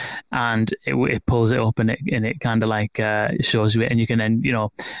stuff, and it pulls it up and it kind of like shows you it, and you can then,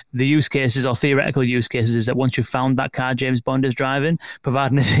 the use cases or theoretical use cases is that once you've found that car James Bond is driving,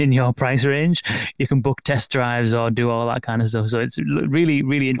 providing it's in your price range, you can book test drives or do all that kind of stuff. So it's really,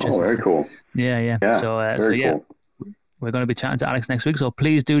 really interesting. Oh, very cool. Yeah. So yeah. Cool. We're going to be chatting to Alex next week, so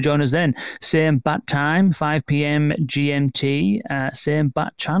please do join us then. Same bat time, 5 p.m. GMT, same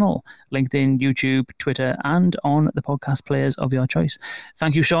bat channel, LinkedIn, YouTube, Twitter, and on the podcast players of your choice.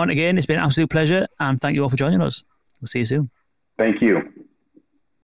 Thank you, Sean, again. It's been an absolute pleasure, and thank you all for joining us. We'll see you soon. Thank you.